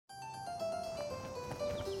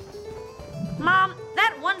Mom,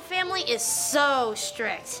 that one family is so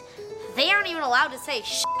strict. They aren't even allowed to say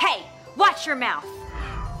shh. Hey, watch your mouth.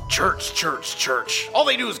 Church. All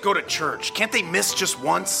they do is go to church. Can't they miss just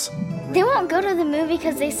once? They won't go to the movie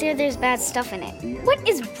because they say there's bad stuff in it. What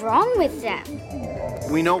is wrong with them?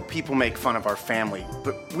 We know people make fun of our family,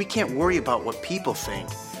 but we can't worry about what people think.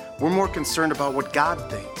 We're more concerned about what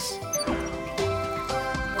God thinks.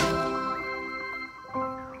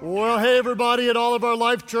 Well, hey everybody at all of our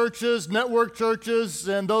Life churches, network churches,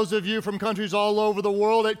 and those of you from countries all over the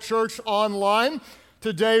world at Church Online.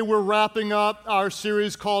 Today we're wrapping up our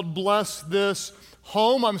series called Bless This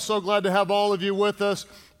Home. I'm so glad to have all of you with us.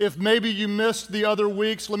 If maybe you missed the other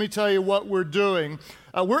weeks, let me tell you what we're doing.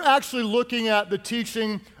 We're actually looking at the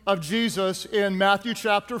teaching of Jesus in Matthew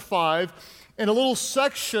chapter 5 in a little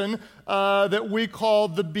section that we call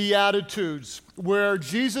the Beatitudes, where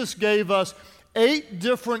Jesus gave us 8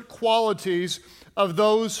 different qualities of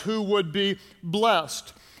those who would be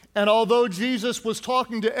blessed. And although Jesus was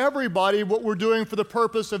talking to everybody, what we're doing for the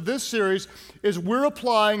purpose of this series is we're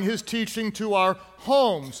applying his teaching to our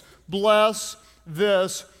homes. Bless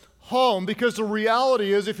this home. Because the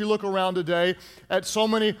reality is, if you look around today at so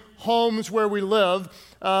many homes where we live,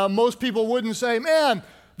 most people wouldn't say, man,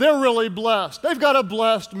 they're really blessed. They've got a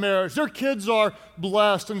blessed marriage. Their kids are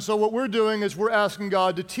blessed. And so what we're doing is we're asking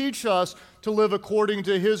God to teach us to live according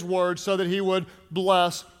to his word so that he would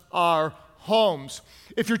bless our homes.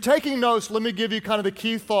 If you're taking notes, let me give you kind of the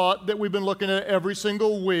key thought that we've been looking at every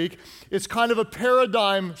single week. It's kind of a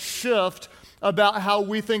paradigm shift about how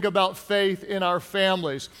we think about faith in our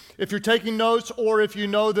families. If you're taking notes or if you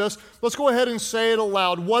know this, let's go ahead and say it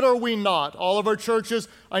aloud. What are we not? All of our churches,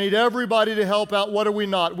 I need everybody to help out. What are we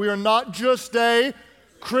not? We are not just a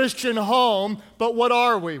Christian home, but what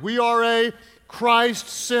are we? We are a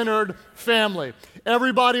Christ-centered family.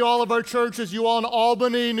 Everybody, all of our churches, you all in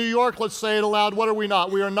Albany, New York, let's say it aloud. What are we not?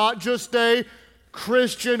 We are not just a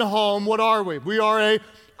Christian home. What are we? We are a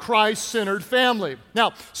Christ-centered family.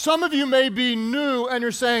 Now, some of you may be new and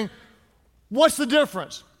you're saying, what's the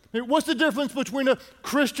difference? What's the difference between a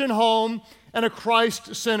Christian home and a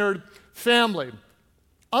Christ-centered family?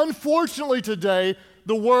 Unfortunately today,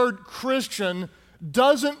 the word Christian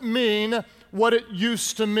doesn't mean what it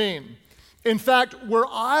used to mean. In fact, where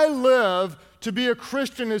I live, to be a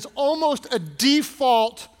Christian is almost a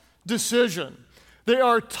default decision. There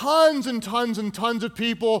are tons and tons and tons of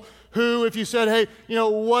people who, if you said, hey,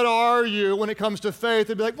 what are you when it comes to faith?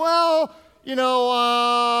 They'd be like, well,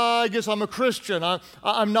 I guess I'm a Christian.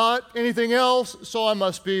 I'm not anything else, so I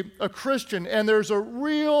must be a Christian. And there's a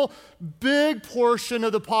real big portion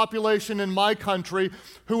of the population in my country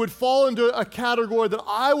who would fall into a category that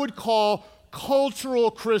I would call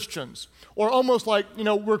cultural Christians, or almost like,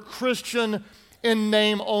 we're Christian in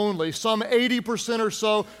name only. Some 80% or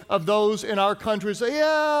so of those in our country say,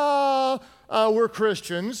 we're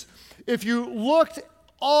Christians. If you looked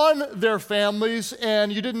on their families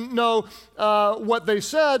and you didn't know what they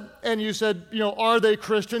said, and you said, are they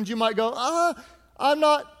Christians? You might go, I'm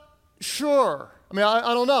not sure.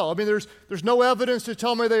 I don't know. There's no evidence to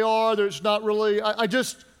tell me they are. There's not really, I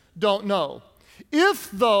just don't know. If,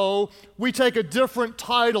 though, we take a different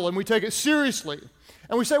title and we take it seriously,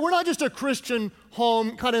 and we say we're not just a Christian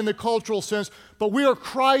home, kind of in the cultural sense, but we are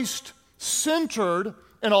Christ-centered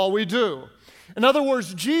in all we do. In other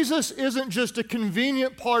words, Jesus isn't just a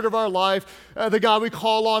convenient part of our life, the guy we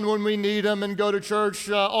call on when we need him and go to church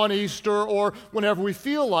on Easter or whenever we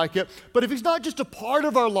feel like it. But if he's not just a part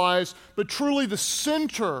of our lives, but truly the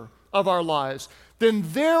center of our lives, then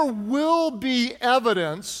there will be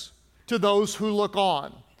evidence to those who look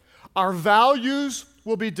on. Our values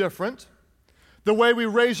will be different. The way we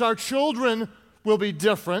raise our children will be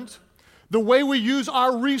different. The way we use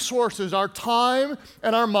our resources, our time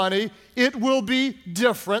and our money, it will be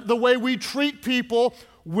different. The way we treat people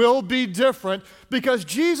will be different because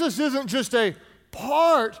Jesus isn't just a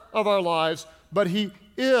part of our lives, but he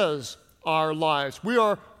is our lives. We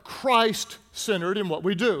are Christ-centered in what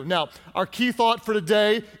we do. Now, our key thought for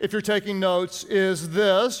today, if you're taking notes, is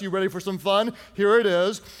this. You ready for some fun? Here it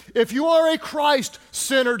is. If you are a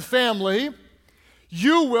Christ-centered family,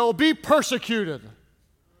 you will be persecuted.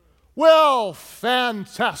 Well,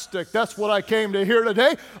 fantastic. That's what I came to hear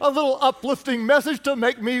today. A little uplifting message to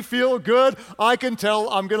make me feel good. I can tell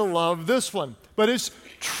I'm going to love this one. But it's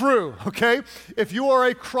true, okay? If you are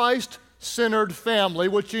a Christ-centered family,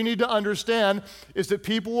 what you need to understand is that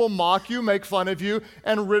people will mock you, make fun of you,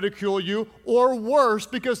 and ridicule you, or worse,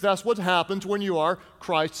 because that's what happens when you are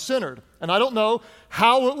Christ-centered. And I don't know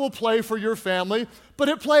how it will play for your family, but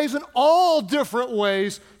it plays in all different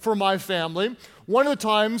ways for my family. One of the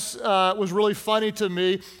times was really funny to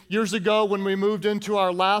me. Years ago when we moved into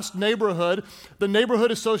our last neighborhood, the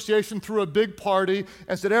neighborhood association threw a big party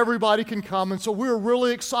and said everybody can come. And so we were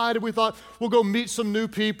really excited. We thought we'll go meet some new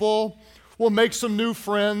people. We'll make some new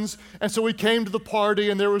friends. And so we came to the party,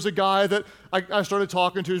 and there was a guy that I started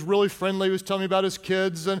talking to. He was really friendly. He was telling me about his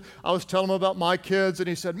kids, and I was telling him about my kids. And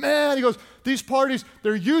he said, man, he goes, these parties,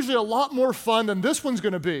 they're usually a lot more fun than this one's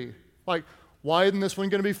going to be. Like, why isn't this one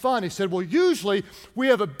going to be fun? He said, well, usually we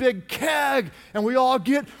have a big keg, and we all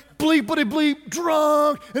get bleepity-bleep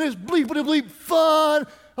drunk, and it's bleepity-bleep fun.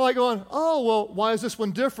 I'm like going, oh, well, why is this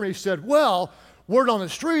one different? He said, well, word on the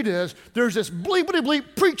street is there's this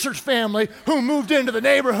bleepity-bleep preacher's family who moved into the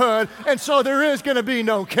neighborhood, and so there is going to be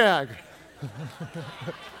no keg.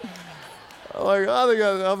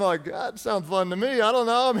 I'm like, that sounds fun to me. I don't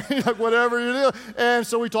know. I mean, like, whatever you do. And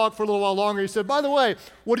so we talked for a little while longer. He said, by the way,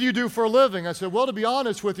 what do you do for a living? I said, well, to be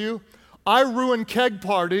honest with you, I ruin keg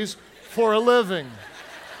parties for a living.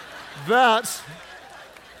 That's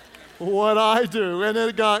what I do. And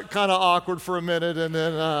it got kind of awkward for a minute, and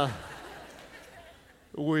then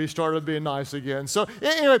we started being nice again. So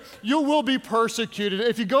anyway, you will be persecuted.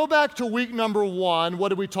 If you go back to week number 1, what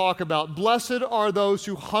did we talk about? Blessed are those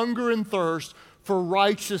who hunger and thirst for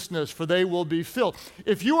righteousness, for they will be filled.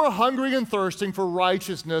 If you are hungering and thirsting for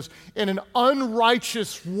righteousness in an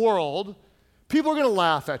unrighteous world, people are going to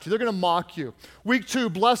laugh at you. They're going to mock you. Week 2,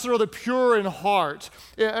 blessed are the pure in heart,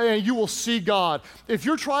 and you will see God. If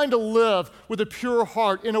you're trying to live with a pure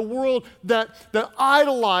heart in a world that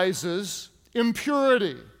idolizes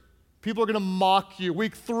impurity, people are going to mock you.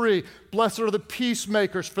 Week 3, blessed are the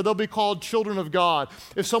peacemakers, for they'll be called children of God.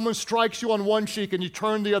 If someone strikes you on one cheek and you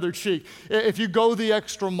turn the other cheek, if you go the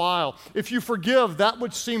extra mile, if you forgive that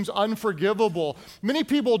which seems unforgivable, many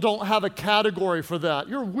people don't have a category for that.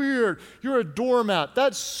 You're weird. You're a doormat.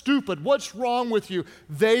 That's stupid. What's wrong with you?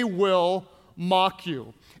 They will mock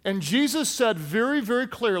you. And Jesus said very, very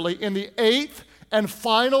clearly in the 8th and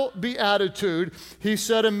final beatitude, he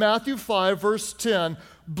said in Matthew 5, verse 10,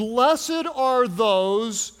 blessed are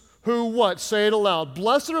those who what? Say it aloud.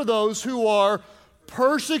 Blessed are those who are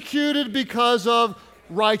persecuted because of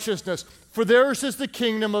righteousness, for theirs is the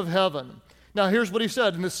kingdom of heaven. Now here's what he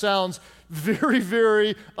said, and this sounds very,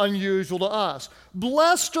 very unusual to us.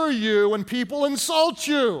 Blessed are you when people insult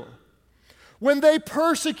you, when they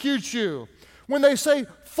persecute you, when they say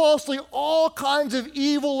falsely all kinds of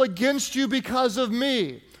evil against you because of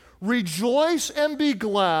me. Rejoice and be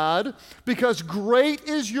glad, because great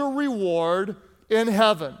is your reward in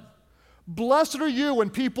heaven. Blessed are you when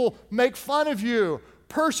people make fun of you,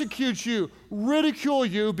 persecute you, ridicule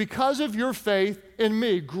you because of your faith in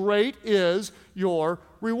me. Great is your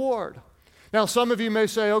reward. Now, some of you may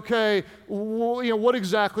say, okay, what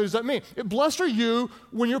exactly does that mean? Blessed are you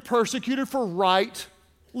when you're persecuted for right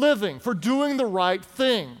living, for doing the right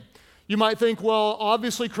thing. You might think, well,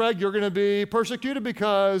 obviously, Craig, you're going to be persecuted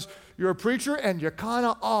because you're a preacher and you're kind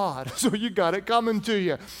of odd, so you got it coming to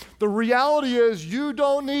you. The reality is you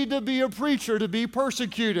don't need to be a preacher to be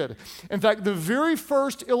persecuted. In fact, the very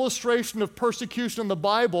first illustration of persecution in the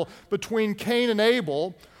Bible between Cain and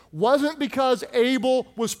Abel wasn't because Abel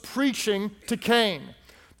was preaching to Cain.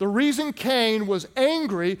 The reason Cain was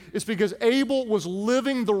angry is because Abel was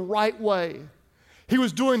living the right way. He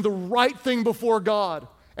was doing the right thing before God,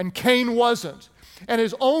 and Cain wasn't. And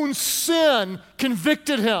his own sin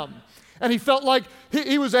convicted him. And he felt like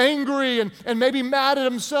he was angry and maybe mad at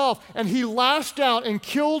himself. And he lashed out and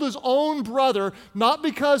killed his own brother, not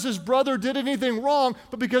because his brother did anything wrong,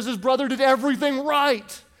 but because his brother did everything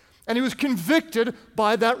right. And he was convicted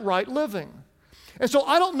by that right living. And so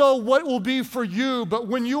I don't know what it will be for you, but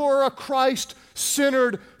when you are a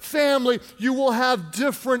Christ-centered family, you will have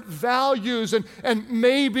different values. And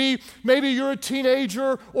maybe you're a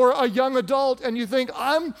teenager or a young adult and you think,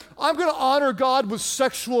 I'm going to honor God with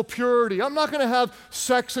sexual purity. I'm not going to have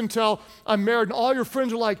sex until I'm married. And all your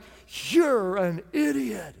friends are like, you're an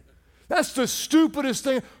idiot. That's the stupidest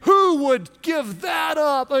thing. Who would give that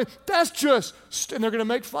up? That's just, and they're going to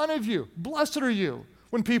make fun of you. Blessed are you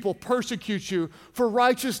when people persecute you for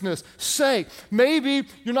righteousness' sake. Maybe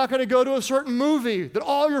you're not going to go to a certain movie that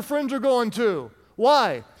all your friends are going to.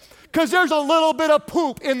 Why? Because there's a little bit of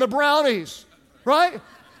poop in the brownies, right?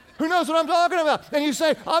 Who knows what I'm talking about? And you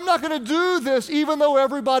say, I'm not going to do this even though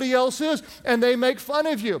everybody else is, and they make fun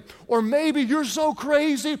of you. Or maybe you're so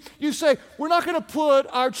crazy, you say, we're not going to put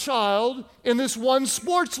our child in this one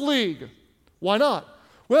sports league. Why not?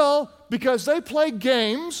 Well, because they play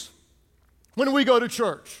games when we go to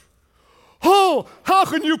church. Oh, how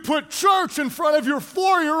can you put church in front of your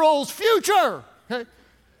 4-year-old's future? Okay.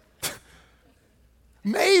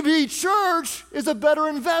 Maybe church is a better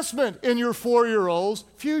investment in your 4-year-old's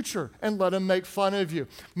future, and let him make fun of you.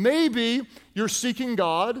 Maybe you're seeking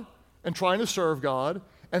God and trying to serve God,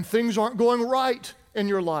 and things aren't going right in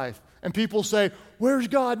your life. And people say, where's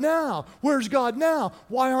God now? Where's God now?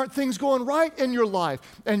 Why aren't things going right in your life?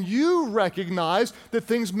 And you recognize that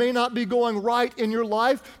things may not be going right in your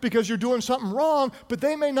life because you're doing something wrong, but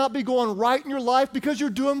they may not be going right in your life because you're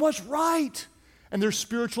doing what's right. And there's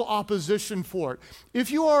spiritual opposition for it.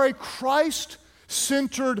 If you are a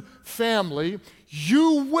Christ-centered family,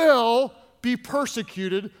 you will be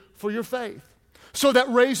persecuted for your faith. So that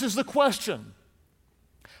raises the question,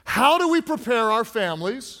 how do we prepare our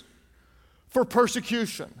families for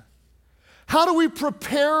persecution? How do we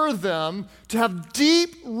prepare them to have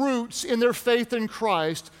deep roots in their faith in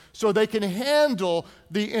Christ so they can handle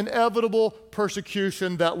the inevitable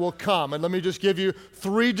persecution that will come? And let me just give you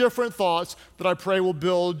 3 different thoughts that I pray will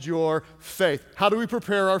build your faith. How do we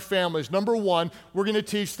prepare our families? Number 1, we're going to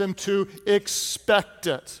teach them to expect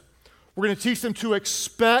it. We're going to teach them to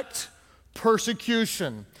expect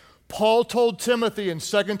persecution. Paul told Timothy in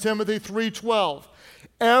 2 Timothy 3:12,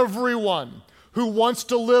 everyone who wants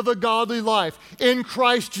to live a godly life in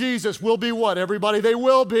Christ Jesus will be what? Everybody, they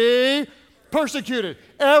will be persecuted.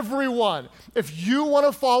 Everyone. If you want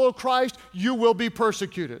to follow Christ, you will be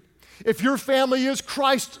persecuted. If your family is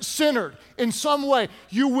Christ-centered in some way,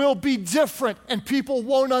 you will be different and people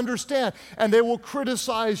won't understand and they will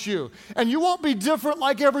criticize you. And you won't be different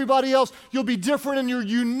like everybody else. You'll be different in your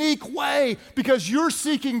unique way because you're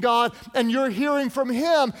seeking God and you're hearing from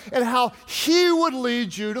Him and how He would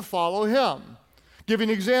lead you to follow Him. Give you an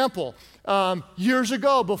example. Years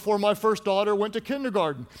ago, before my first daughter went to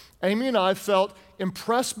kindergarten, Amy and I felt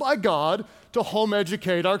impressed by God to home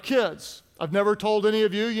educate our kids. I've never told any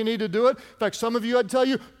of you you need to do it. In fact, some of you I'd tell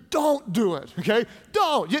you, don't do it, okay?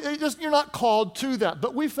 Don't. You're not called to that.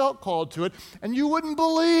 But we felt called to it, and you wouldn't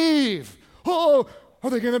believe. Oh, are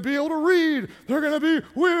they going to be able to read? They're going to be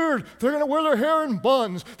weird. They're going to wear their hair in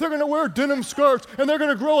buns. They're going to wear denim skirts, and they're going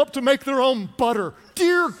to grow up to make their own butter.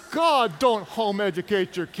 Dear God, don't home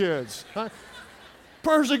educate your kids. Huh?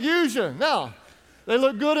 Persecution. Now, they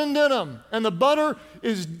look good in denim, and the butter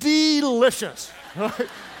is delicious, right?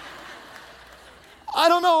 I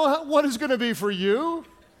don't know what it's going to be for you,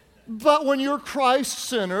 but when you're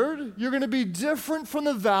Christ-centered, you're going to be different from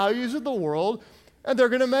the values of the world, and they're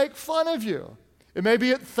going to make fun of you. It may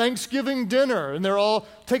be at Thanksgiving dinner, and they're all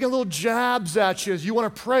taking little jabs at you as you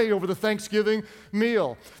want to pray over the Thanksgiving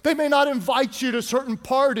meal. They may not invite you to certain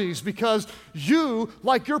parties because you,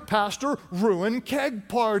 like your pastor, ruin keg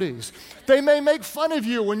parties. They may make fun of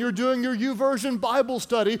you when you're doing your YouVersion Bible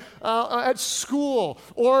study at school,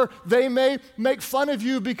 or they may make fun of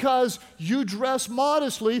you because you dress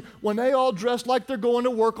modestly when they all dress like they're going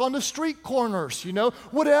to work on the street corners,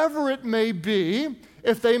 whatever it may be.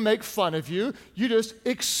 If they make fun of you, you just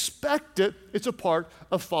expect it. It's a part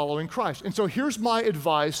of following Christ. And so here's my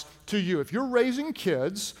advice to you. If you're raising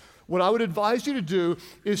kids, what I would advise you to do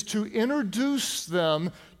is to introduce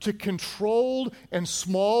them to controlled and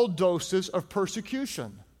small doses of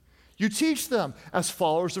persecution. You teach them, as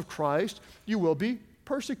followers of Christ, you will be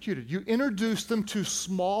persecuted. You introduce them to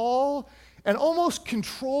small and almost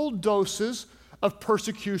controlled doses of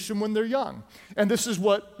persecution when they're young. And this is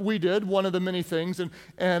what we did, one of the many things.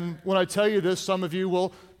 And when I tell you this, some of you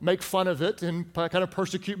will make fun of it and kind of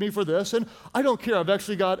persecute me for this. And I don't care. I've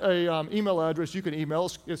actually got a email address you can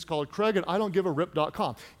email. It's called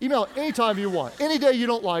Craig@IDon'tGiveARip.com. Email anytime you want. Any day you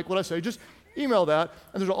don't like what I say, just email that.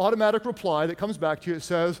 And there's an automatic reply that comes back to you. It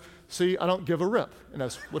says, see, I don't give a rip. And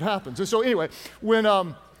that's what happens. And so anyway, when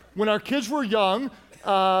our kids were young,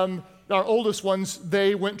 our oldest ones,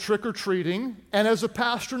 they went trick-or-treating. And as a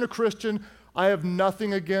pastor and a Christian, I have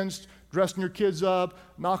nothing against dressing your kids up,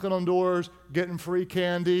 knocking on doors, getting free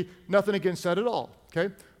candy, nothing against that at all,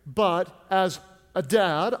 okay? But as a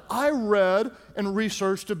dad, I read and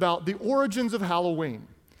researched about the origins of Halloween.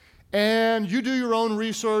 And you do your own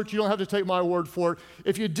research. You don't have to take my word for it.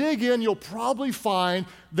 If you dig in, you'll probably find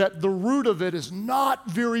that the root of it is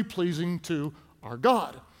not very pleasing to our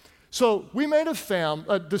God. So we made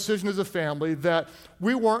a decision as a family that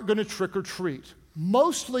we weren't going to trick or treat.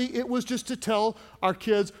 Mostly it was just to tell our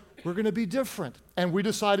kids, we're going to be different. And we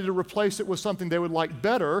decided to replace it with something they would like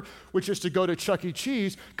better, which is to go to Chuck E.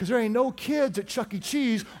 Cheese, because there ain't no kids at Chuck E.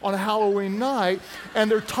 Cheese on a Halloween night, and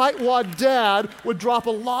their tightwad dad would drop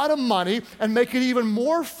a lot of money and make it even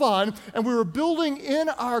more fun. And we were building in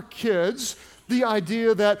our kids the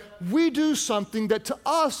idea that we do something that to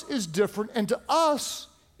us is different and to us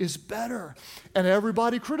is better. And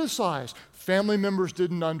everybody criticized. Family members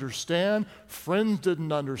didn't understand. Friends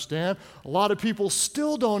didn't understand. A lot of people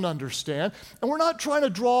still don't understand. And we're not trying to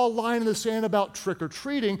draw a line in the sand about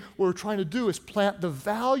trick-or-treating. What we're trying to do is plant the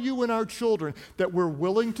value in our children that we're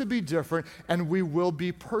willing to be different and we will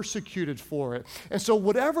be persecuted for it. And so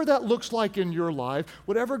whatever that looks like in your life,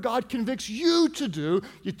 whatever God convicts you to do,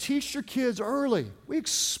 you teach your kids early. We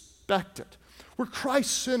expect it. We're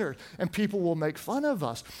Christ-centered, and people will make fun of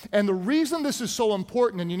us. And the reason this is so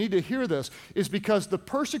important, and you need to hear this, is because the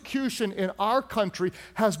persecution in our country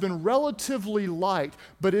has been relatively light,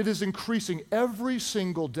 but it is increasing every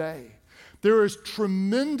single day. There is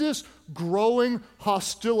tremendous growing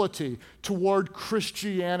hostility toward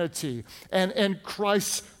Christianity and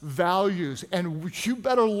Christ's values. And you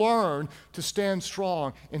better learn to stand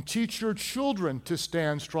strong and teach your children to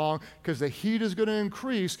stand strong, because the heat is going to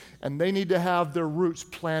increase and they need to have their roots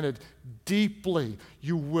planted deeply.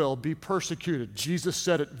 You will be persecuted. Jesus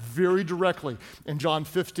said it very directly in John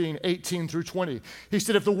 15:18-20. He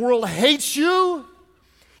said, if the world hates you,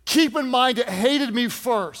 keep in mind it hated me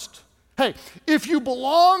first. Hey, if you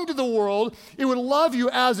belong to the world, it would love you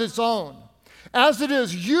as its own. As it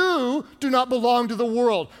is, you do not belong to the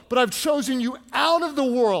world, but I've chosen you out of the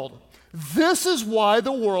world. This is why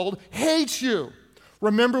the world hates you.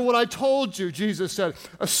 Remember what I told you, Jesus said,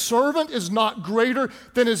 a servant is not greater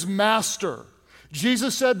than his master.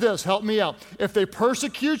 Jesus said this, help me out. If they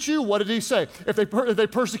persecute you, what did he say? If they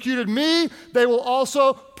persecuted me, they will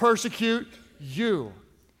also persecute you.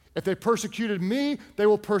 If they persecuted me, they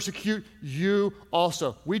will persecute you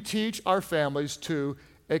also. We teach our families to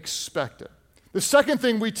expect it. The second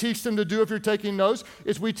thing we teach them to do, if you're taking notes,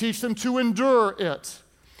 is we teach them to endure it.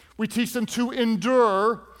 We teach them to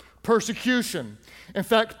endure persecution. In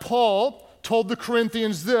fact, Paul told the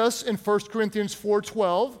Corinthians this in 1 Corinthians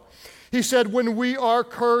 4:12. He said, when we are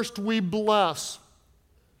cursed, we bless.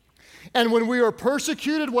 And when we are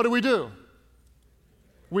persecuted, what do?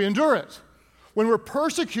 We endure it. When we're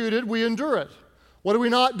persecuted, we endure it. What do we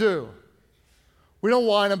not do? We don't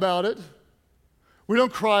whine about it. We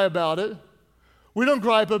don't cry about it. We don't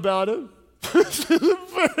gripe about it. This isn't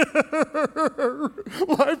fair.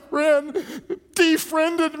 My friend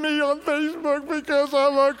defriended me on Facebook because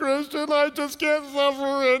I'm a Christian. I just can't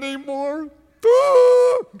suffer anymore.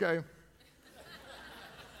 Okay.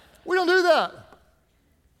 We don't do that.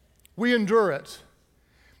 We endure it.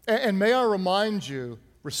 And may I remind you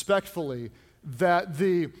respectfully that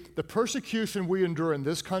the persecution we endure in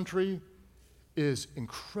this country is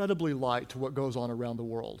incredibly light to what goes on around the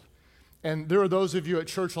world. And there are those of you at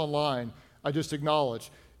Church Online, I just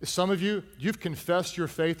acknowledge, some of you, you've confessed your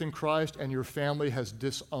faith in Christ and your family has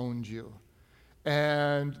disowned you.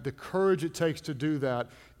 And the courage it takes to do that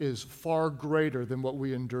is far greater than what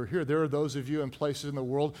we endure here. There are those of you in places in the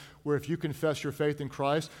world where if you confess your faith in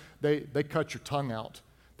Christ, they cut your tongue out.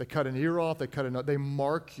 They cut an ear off, they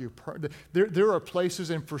mark you. There are places,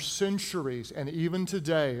 and for centuries, and even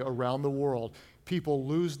today around the world, people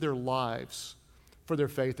lose their lives for their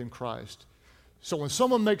faith in Christ. So when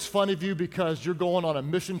someone makes fun of you because you're going on a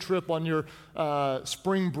mission trip on your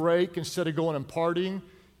spring break instead of going and partying,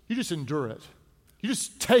 you just endure it. You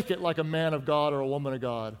just take it like a man of God or a woman of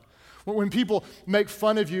God. When people make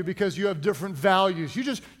fun of you because you have different values, you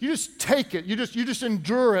just take it. You just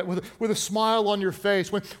endure it with a smile on your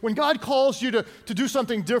face. When God calls you to do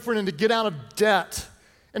something different and to get out of debt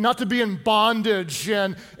and not to be in bondage,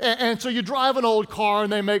 and so you drive an old car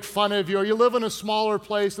and they make fun of you, or you live in a smaller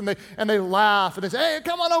place and they laugh and they say, hey,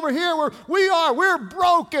 come on over here, we're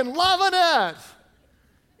broken, loving it.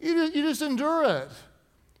 You just endure it.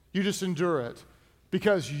 You just endure it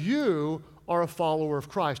because you are a follower of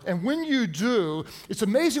Christ. And when you do, it's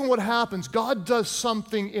amazing what happens. God does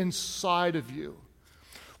something inside of you.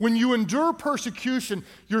 When you endure persecution,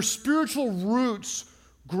 your spiritual roots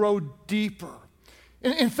grow deeper.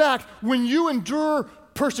 In fact, when you endure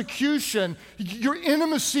persecution, your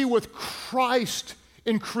intimacy with Christ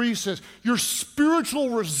increases. Your spiritual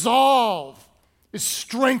resolve is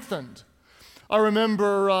strengthened. I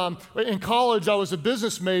remember in college I was a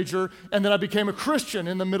business major, and then I became a Christian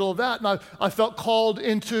in the middle of that, and I felt called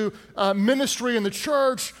into ministry in the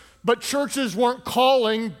church, but churches weren't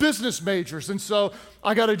calling business majors, and so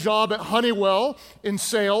I got a job at Honeywell in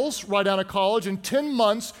sales right out of college, and 10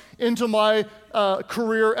 months into my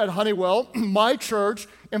career at Honeywell, my church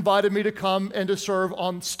invited me to come and to serve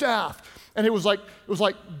on staff. And it was like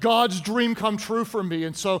God's dream come true for me.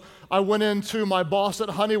 And so I went into my boss at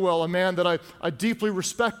Honeywell, a man that I deeply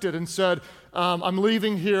respected, and said, I'm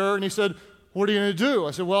leaving here. And he said, what are you going to do?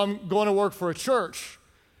 I said, well, I'm going to work for a church.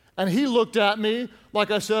 And he looked at me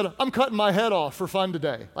like I said, I'm cutting my head off for fun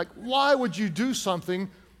today. Like, why would you do something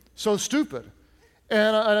so stupid.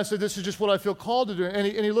 And I said, this is just what I feel called to do. And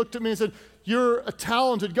he looked at me and said, you're a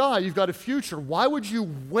talented guy. You've got a future. Why would you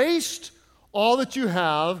waste all that you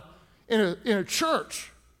have in a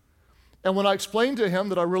church? And when I explained to him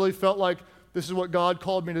that I really felt like this is what God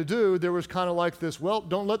called me to do, there was kind of like this, well,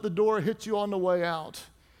 don't let the door hit you on the way out.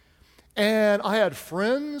 And I had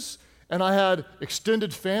friends and I had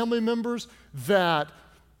extended family members that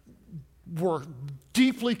were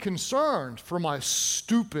deeply concerned for my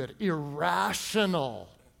stupid, irrational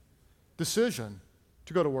decision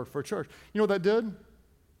to go to work for a church. You know what that did?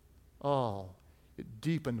 Oh, it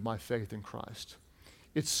deepened my faith in Christ.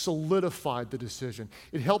 It solidified the decision.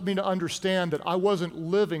 It helped me to understand that I wasn't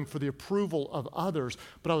living for the approval of others,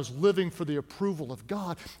 but I was living for the approval of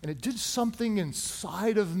God. And it did something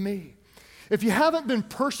inside of me. If you haven't been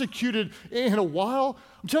persecuted in a while,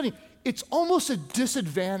 I'm telling you, it's almost a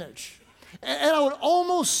disadvantage. And I would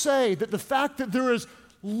almost say that the fact that there is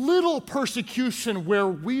little persecution where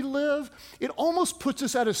we live, it almost puts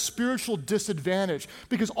us at a spiritual disadvantage.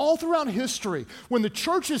 Because all throughout history, when the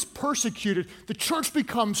church is persecuted, the church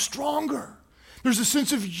becomes stronger. There's a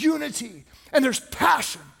sense of unity, and there's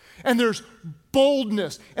passion, and there's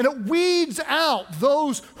boldness, and it weeds out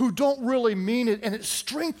those who don't really mean it, and it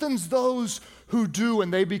strengthens those who do,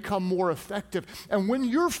 and they become more effective. And when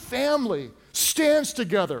your family stands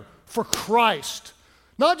together for Christ,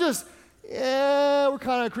 not just, we're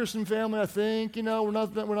kind of a Christian family, I think, we're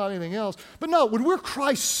not anything else. But no, when we're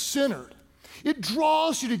Christ-centered, it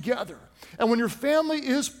draws you together. And when your family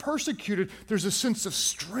is persecuted, there's a sense of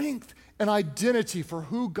strength and identity for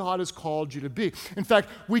who God has called you to be. In fact,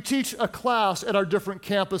 we teach a class at our different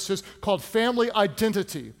campuses called Family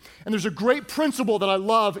Identity. And there's a great principle that I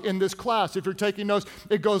love in this class. If you're taking notes,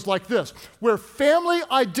 it goes like this. Where family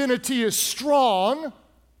identity is strong,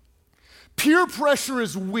 peer pressure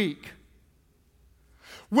is weak.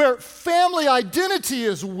 Where family identity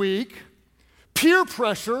is weak, peer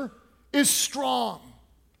pressure is strong.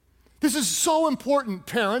 This is so important,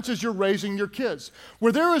 parents, as you're raising your kids.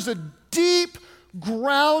 Where there is a deep,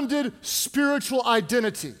 grounded spiritual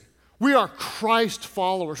identity. We are Christ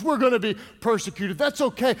followers. We're going to be persecuted. That's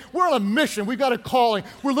okay. We're on a mission. We've got a calling.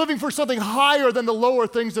 We're living for something higher than the lower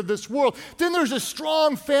things of this world. Then there's a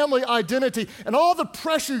strong family identity, and all the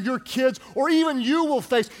pressure your kids or even you will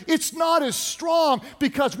face, it's not as strong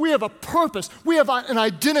because we have a purpose. We have an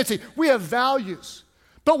identity. We have values.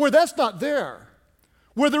 But where that's not there,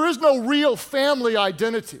 where there is no real family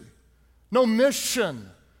identity, no mission,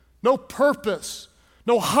 no purpose,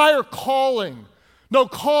 no higher calling, no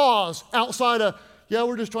cause outside of,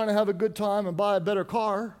 we're just trying to have a good time and buy a better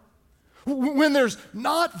car. When there's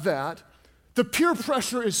not that, the peer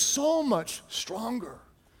pressure is so much stronger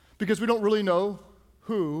because we don't really know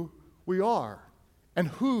who we are and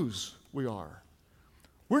whose we are.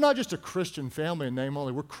 We're not just a Christian family in name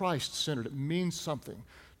only. We're Christ-centered. It means something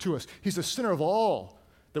to us. He's the center of all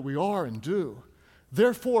that we are and do.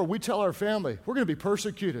 Therefore, we tell our family, we're going to be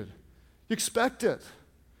persecuted. You expect it.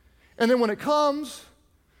 And then when it comes,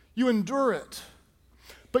 you endure it.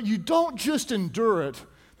 But you don't just endure it.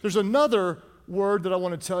 There's another word that I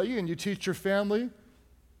want to tell you, and you teach your family,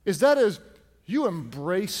 is you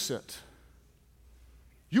embrace it.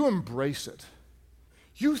 You embrace it.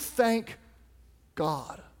 You thank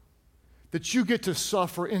God that you get to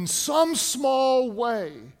suffer in some small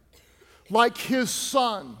way like His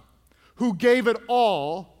Son who gave it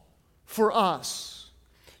all for us.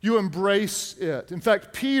 You embrace it. In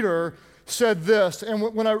fact, Peter said this, and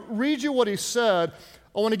when I read you what he said,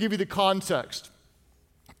 I want to give you the context.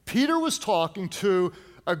 Peter was talking to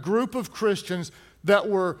a group of Christians that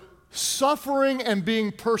were suffering and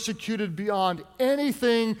being persecuted beyond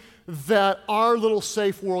anything that our little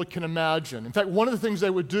safe world can imagine. In fact, one of the things they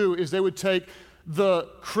would do is they would take the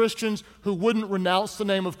Christians who wouldn't renounce the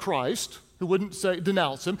name of Christ, who wouldn't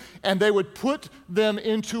denounce him, and they would put them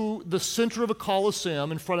into the center of a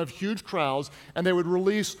coliseum in front of huge crowds, and they would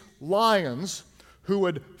release lions who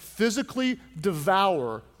would physically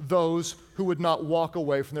devour those who would not walk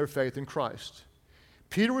away from their faith in Christ.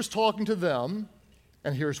 Peter was talking to them,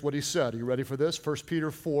 and here's what he said. Are you ready for this? 1 Peter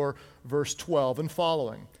 4, verse 12 and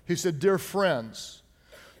following. He said, "Dear friends,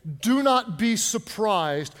 do not be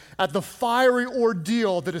surprised at the fiery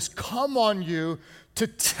ordeal that has come on you to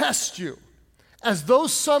test you, as though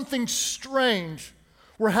something strange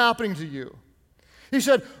were happening to you." He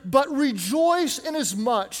said, "But rejoice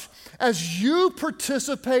inasmuch as you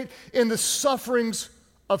participate in the sufferings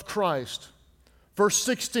of Christ." Verse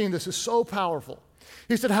 16, this is so powerful.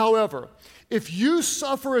 He said, "However, if you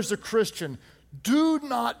suffer as a Christian, do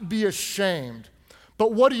not be ashamed,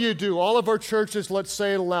 But what do? All of our churches, let's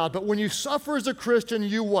say it aloud. But when you suffer as a Christian,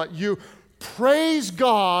 you what? You praise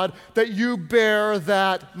God that you bear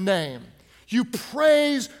that name. You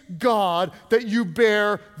praise God that you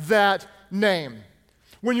bear that name.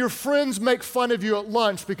 When your friends make fun of you at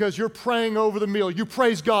lunch because you're praying over the meal, you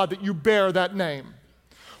praise God that you bear that name.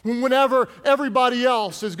 Whenever everybody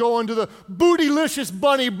else is going to the Bootylicious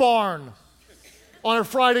Bunny Barn on a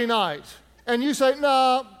Friday night, and you say,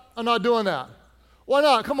 no, I'm not doing that. Why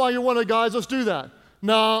not? Come on, you're one of the guys, let's do that.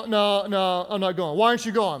 No, I'm not going. Why aren't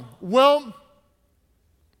you going? Well,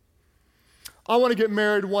 I want to get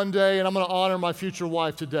married one day, and I'm going to honor my future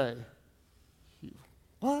wife today.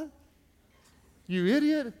 What? You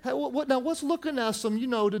idiot. Hey, now, what's looking at some,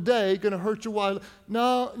 today going to hurt your wife?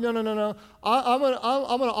 No. I'm going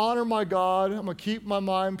to honor my God. I'm going to keep my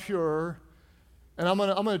mind pure, and I'm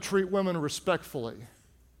going to treat women respectfully.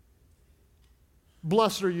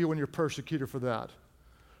 Blessed are you when you're persecuted for that.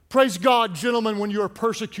 Praise God, gentlemen, when you are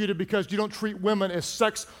persecuted because you don't treat women as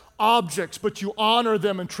sex objects, but you honor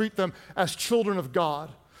them and treat them as children of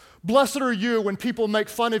God. Blessed are you when people make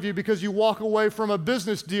fun of you because you walk away from a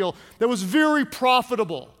business deal that was very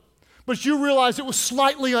profitable, but you realize it was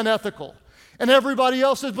slightly unethical. And everybody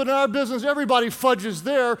else says, but in our business, everybody fudges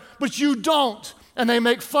there, but you don't. And they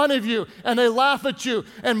make fun of you, and they laugh at you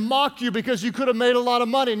and mock you because you could have made a lot of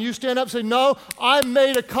money. And you stand up and say, no, I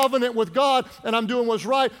made a covenant with God, and I'm doing what's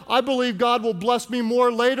right. I believe God will bless me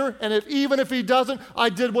more later, and even if he doesn't, I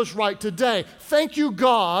did what's right today. Thank you,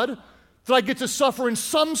 God, that I get to suffer in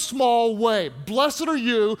some small way. Blessed are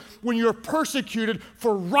you when you're persecuted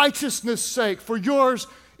for righteousness' sake, for yours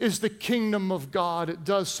is the kingdom of God. It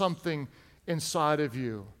does something inside of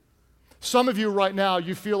you. Some of you right now,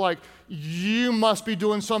 you feel like you must be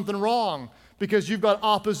doing something wrong because you've got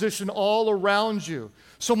opposition all around you.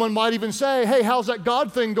 Someone might even say, hey, how's that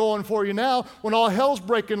God thing going for you now when all hell's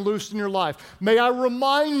breaking loose in your life? May I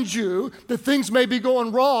remind you that things may be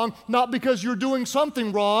going wrong, not because you're doing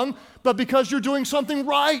something wrong, but because you're doing something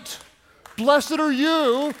right. Blessed are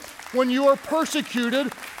you when you are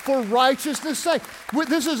persecuted for righteousness' sake.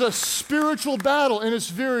 This is a spiritual battle, and it's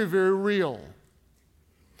very, very real.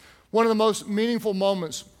 One of the most meaningful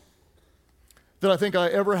moments that I think I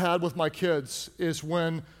ever had with my kids is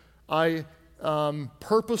when I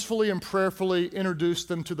purposefully and prayerfully introduced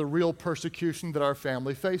them to the real persecution that our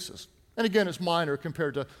family faces. And again, it's minor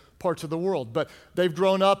compared to parts of the world, but they've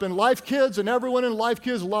grown up in Life Kids, and everyone in Life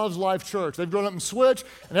Kids loves Life Church. They've grown up in Switch,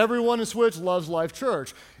 and everyone in Switch loves Life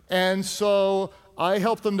Church. And so I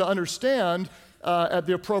help them to understand at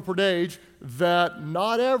the appropriate age that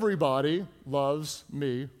not everybody loves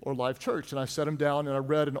me or Life Church. And I sat them down and I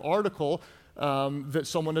read an article that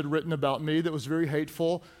someone had written about me that was very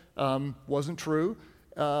hateful, wasn't true,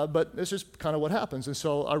 but it's just kind of what happens. And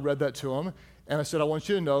so I read that to them, and I said, I want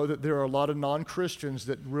you to know that there are a lot of non-Christians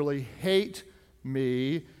that really hate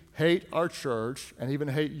me, hate our church, and even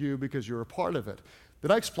hate you because you're a part of it. Then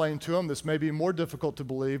I explained to them, this may be more difficult to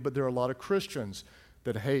believe, but there are a lot of Christians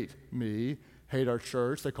that hate me, hate our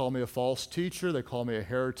church. They call me a false teacher. They call me a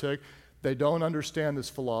heretic. They don't understand this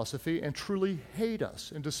philosophy and truly hate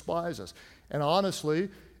us and despise us. And honestly,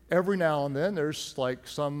 every now and then there's like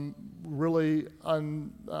some really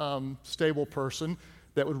unstable person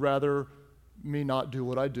that would rather me not do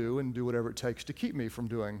what I do and do whatever it takes to keep me from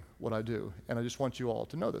doing what I do. And I just want you all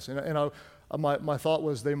to know this. My thought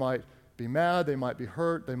was they might be mad, they might be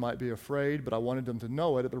hurt, they might be afraid, but I wanted them to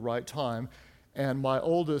know it at the right time. And my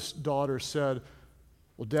oldest daughter said,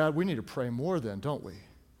 well, Dad, we need to pray more then, don't we?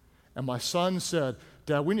 And my son said,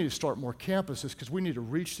 Dad, we need to start more campuses because we need to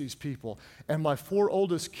reach these people. And my 4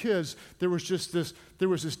 oldest kids, there was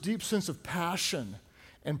this deep sense of passion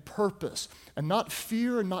and purpose, and not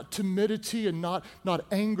fear and not timidity and not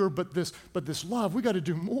anger, but this love. We got to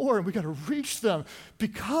do more and we got to reach them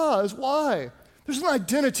because, why? There's an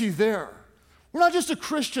identity there. We're not just a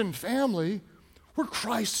Christian family, we're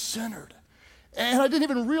Christ-centered. And I didn't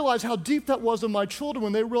even realize how deep that was in my children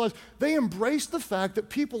when they realized they embraced the fact that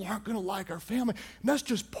people aren't going to like our family. And that's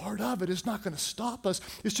just part of it. It's not going to stop us.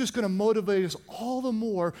 It's just going to motivate us all the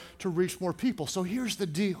more to reach more people. So here's the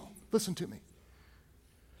deal. Listen to me.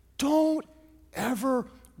 Don't ever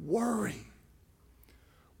worry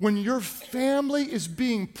when your family is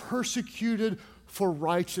being persecuted for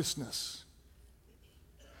righteousness.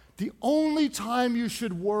 The only time you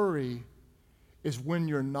should worry is when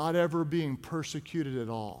you're not ever being persecuted at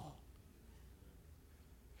all.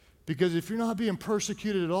 Because if you're not being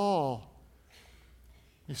persecuted at all,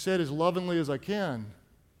 he said as lovingly as I can,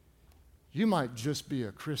 you might just be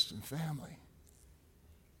a Christian family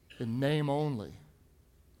in name only.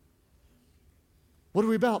 What are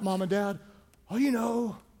we about, Mom and Dad? Oh, you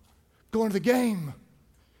know, going to the game.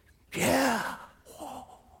 Yeah. Whoa.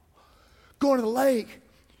 Going to the lake.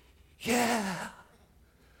 Yeah.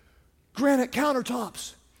 Granite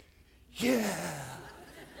countertops. Yeah.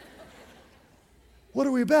 What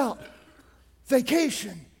are we about?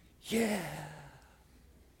 Vacation. Yeah.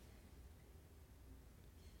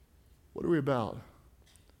 What are we about?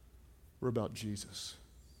 We're about Jesus,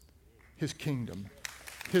 his kingdom,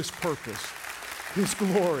 his purpose, his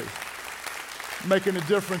glory, making a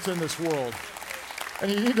difference in this world.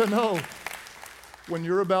 And you need to know, when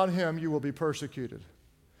you're about him, you will be persecuted.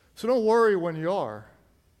 So don't worry when you are.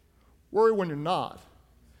 Worry when you're not.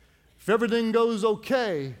 If everything goes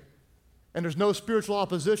okay and there's no spiritual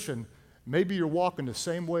opposition, maybe you're walking the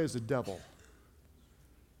same way as the devil.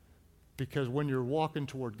 Because when you're walking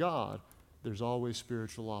toward God, there's always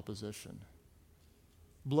spiritual opposition.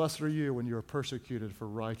 Blessed are you when you are persecuted for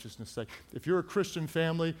righteousness' sake. If you're a Christian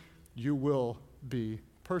family, you will be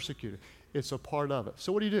persecuted. It's a part of it.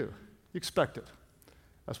 So what do? You expect it.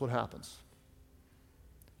 That's what happens.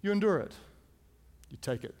 You endure it. You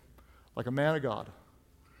take it. Like a man of God.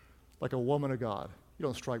 Like a woman of God. You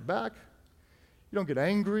don't strike back. You don't get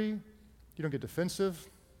angry. You don't get defensive.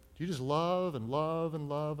 You just love and love and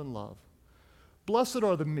love and love. Blessed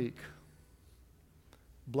are the meek.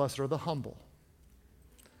 Blessed are the humble.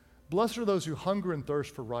 Blessed are those who hunger and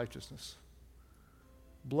thirst for righteousness.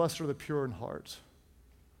 Blessed are the pure in heart.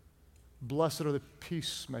 Blessed are the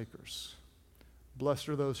peacemakers. Blessed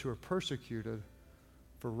are those who are persecuted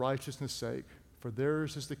for righteousness' sake, for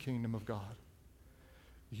theirs is the kingdom of God.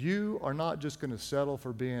 You are not just going to settle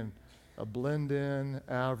for being a blend-in,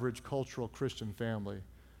 average, cultural Christian family.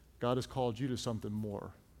 God has called you to something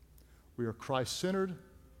more. We are Christ-centered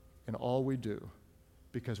in all we do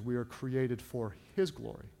because we are created for his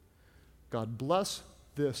glory. God bless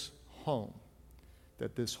this home,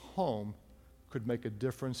 that this home could make a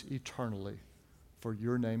difference eternally for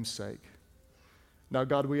your name's sake. Now,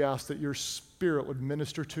 God, we ask that your Spirit would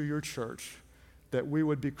minister to your church, that we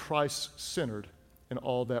would be Christ-centered in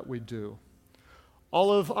all that we do.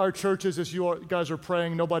 All of our churches, as you guys are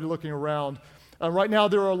praying, nobody looking around, right now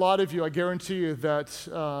there are a lot of you, I guarantee you, that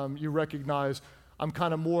you recognize I'm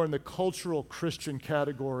kind of more in the cultural Christian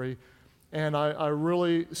category, and I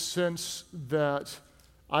really sense that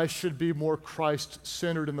I should be more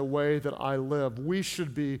Christ-centered in the way that I live. We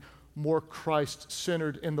should be more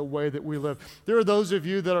Christ-centered in the way that we live. There are those of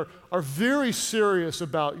you that are very serious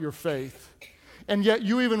about your faith, and yet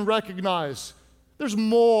you even recognize there's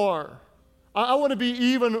more. I want to be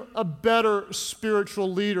even a better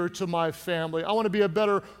spiritual leader to my family. I want to be a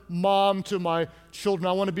better mom to my children.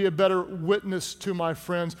 I want to be a better witness to my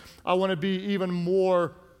friends. I want to be even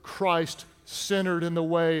more Christ-centered in the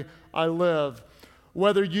way I live.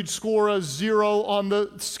 Whether you'd score a 0 on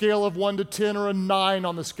the scale of 1 to 10 or a 9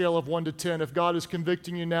 on the scale of 1 to 10, if God is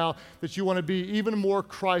convicting you now that you want to be even more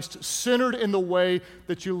Christ-centered in the way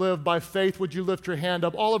that you live by faith, would you lift your hand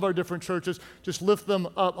up? All of our different churches, just lift them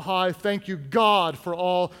up high. Thank you, God, for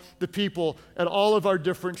all the people at all of our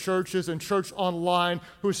different churches and church online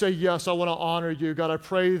who say, yes, I want to honor you. God, I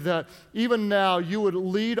pray that even now you would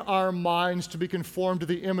lead our minds to be conformed to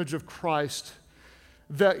the image of Christ.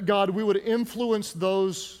 That, God, we would influence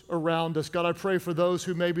those around us. God, I pray for those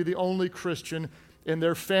who may be the only Christian in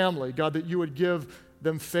their family. God, that you would give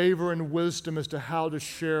them favor and wisdom as to how to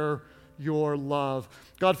share your love.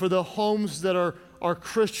 God, for the homes that are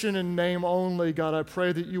Christian in name only, God, I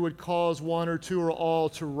pray that you would cause one or two or all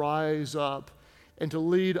to rise up and to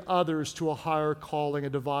lead others to a higher calling, a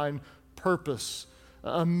divine purpose,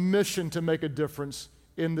 a mission to make a difference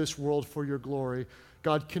in this world for your glory.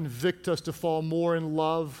 God, convict us to fall more in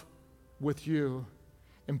love with you,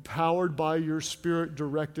 empowered by your Spirit,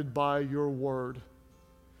 directed by your word,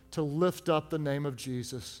 to lift up the name of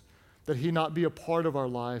Jesus, that he not be a part of our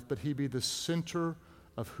life, but he be the center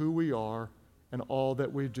of who we are and all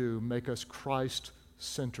that we do. Make us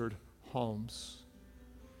Christ-centered homes.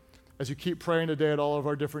 As you keep praying today at all of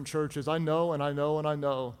our different churches, I know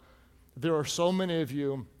there are so many of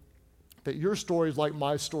you that your story is like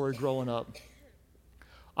my story growing up.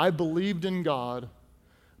 I believed in God,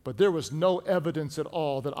 but there was no evidence at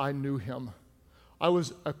all that I knew him. I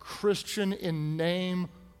was a Christian in name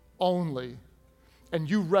only. And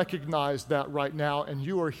you recognize that right now, and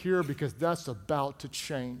you are here because that's about to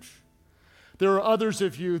change. There are others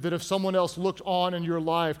of you that if someone else looked on in your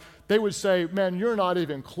life, they would say, man, you're not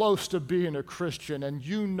even close to being a Christian, and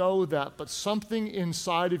you know that, but something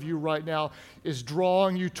inside of you right now is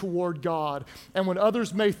drawing you toward God. And when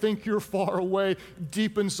others may think you're far away,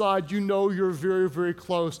 deep inside, you know you're very, very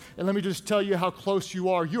close. And let me just tell you how close you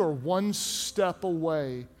are. You are one step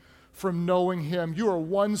away from knowing him. You are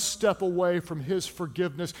one step away from his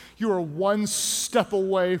forgiveness. You are one step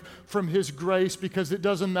away from his grace, because it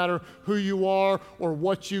doesn't matter who you are or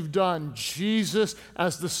what you've done. Jesus,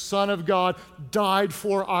 as the Son of God, died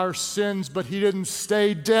for our sins, but he didn't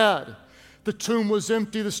stay dead. The tomb was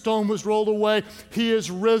empty, the stone was rolled away. He is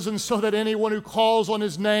risen so that anyone who calls on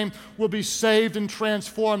his name will be saved and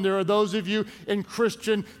transformed. There are those of you in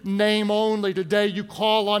Christian name only. Today you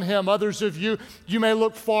call on him. Others of you, you may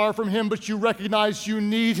look far from him, but you recognize you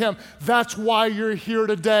need him. That's why you're here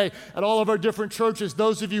today at all of our different churches.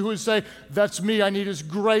 Those of you who say, that's me, I need his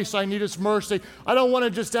grace, I need his mercy. I don't want to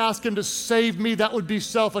just ask him to save me. That would be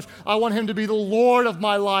selfish. I want him to be the Lord of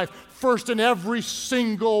my life. First in every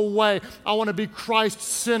single way. I want to be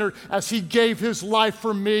Christ-centered as he gave his life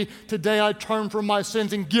for me. Today I turn from my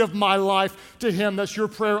sins and give my life to him. That's your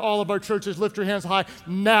prayer. All of our churches, lift your hands high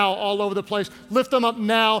now all over the place. Lift them up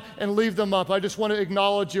now and leave them up. I just want to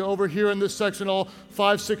acknowledge you over here in this section, all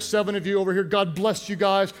 5, 6, 7 of you over here. God bless you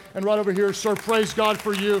guys. And right over here, sir, praise God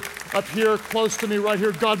for you. Up here, close to me right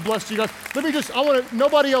here, God bless you guys.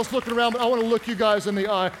 Nobody else looking around, but I want to look you guys in the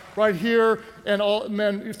eye right here. And all,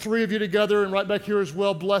 man, 3 of you together and right back here as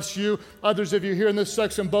well. Bless you. Others of you here in this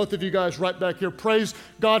section, both of you guys right back here. Praise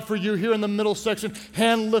God for you here in the middle section.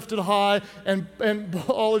 Hand lifted high. And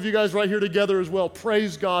all of you guys right here together as well.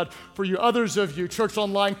 Praise God for you. Others of you, Church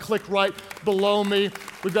Online, click right below me.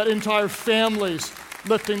 We've got entire families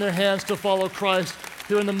lifting their hands to follow Christ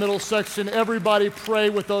here in the middle section. Everybody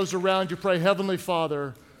pray with those around you. Pray, Heavenly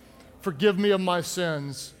Father, forgive me of my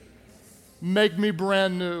sins. Make me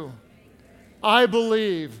brand new. I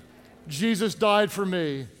believe Jesus died for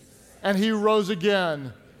me and he rose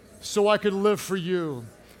again so I could live for you.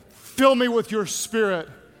 Fill me with your Spirit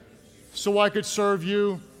so I could serve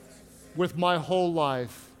you with my whole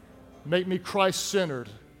life. Make me Christ-centered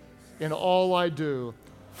in all I do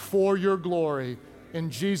for your glory.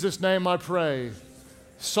 In Jesus' name I pray.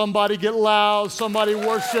 Somebody get loud, somebody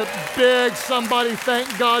worship big, somebody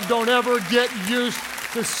thank God. Don't ever get used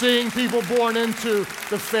to seeing people born into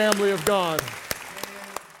the family of God.